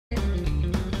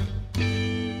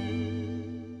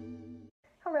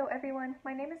everyone,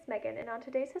 my name is Megan, and on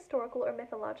today's historical or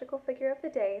mythological figure of the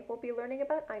day, we'll be learning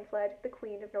about Eanflæd, the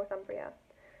Queen of Northumbria.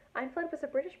 Eanflæd was a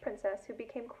British princess who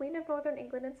became Queen of Northern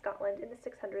England and Scotland in the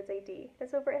 600s AD.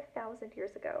 That's over 1,000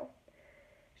 years ago.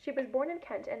 She was born in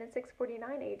Kent, and in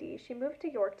 649 AD, she moved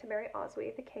to York to marry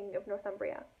Oswy, the King of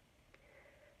Northumbria.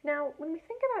 Now, when we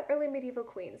think about early medieval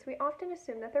queens, we often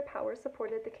assume that their powers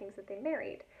supported the kings that they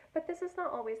married, but this is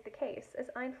not always the case,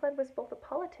 as Eanflæd was both a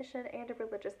politician and a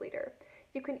religious leader.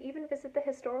 You can even visit the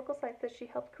historical sites that she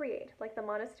helped create, like the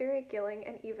monastery at Gilling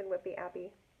and even Whitby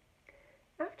Abbey.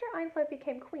 After Eanflæd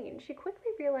became queen, she quickly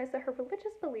realized that her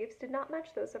religious beliefs did not match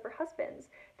those of her husband's.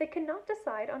 They could not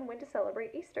decide on when to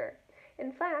celebrate Easter.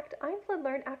 In fact, Eanflæd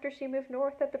learned after she moved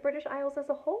north that the British Isles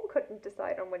as a whole couldn't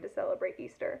decide on when to celebrate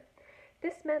Easter.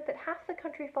 This meant that half the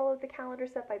country followed the calendar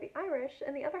set by the Irish,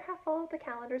 and the other half followed the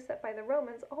calendar set by the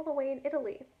Romans all the way in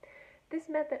Italy. This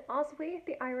meant that Oswy,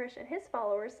 the Irish, and his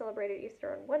followers celebrated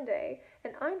Easter on one day,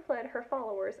 and Eanflæd, her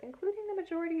followers, including the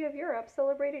majority of Europe,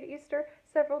 celebrated Easter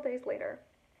several days later.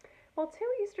 While two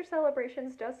Easter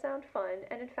celebrations does sound fun,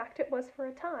 and in fact it was for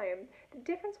a time, the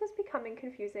difference was becoming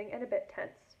confusing and a bit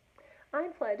tense.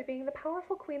 Eanflæd, being the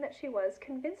powerful queen that she was,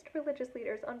 convinced religious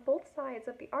leaders on both sides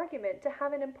of the argument to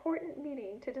have an important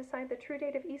meeting to decide the true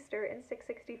date of Easter in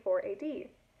 664 AD.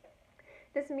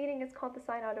 This meeting is called the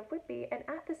Synod of Whitby, and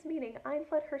at this meeting,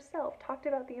 Eanflæd herself talked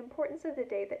about the importance of the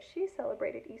day that she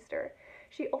celebrated Easter.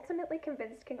 She ultimately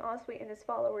convinced King Oswy and his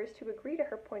followers to agree to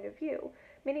her point of view,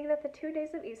 meaning that the 2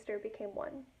 days of Easter became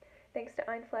one. Thanks to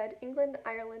Eanflæd, England,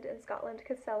 Ireland, and Scotland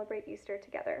could celebrate Easter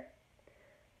together.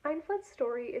 Eanflæd's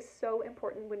story is so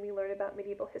important when we learn about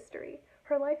medieval history.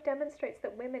 Her life demonstrates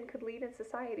that women could lead in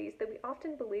societies that we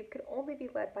often believe could only be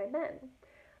led by men.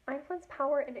 Eanflæd's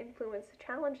power and influence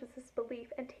challenges this belief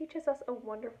and teaches us a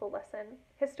wonderful lesson.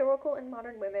 Historical and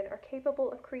modern women are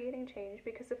capable of creating change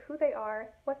because of who they are,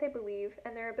 what they believe,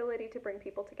 and their ability to bring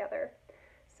people together.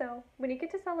 So, when you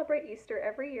get to celebrate Easter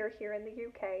every year here in the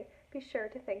UK, be sure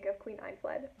to think of Queen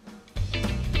Eanflæd.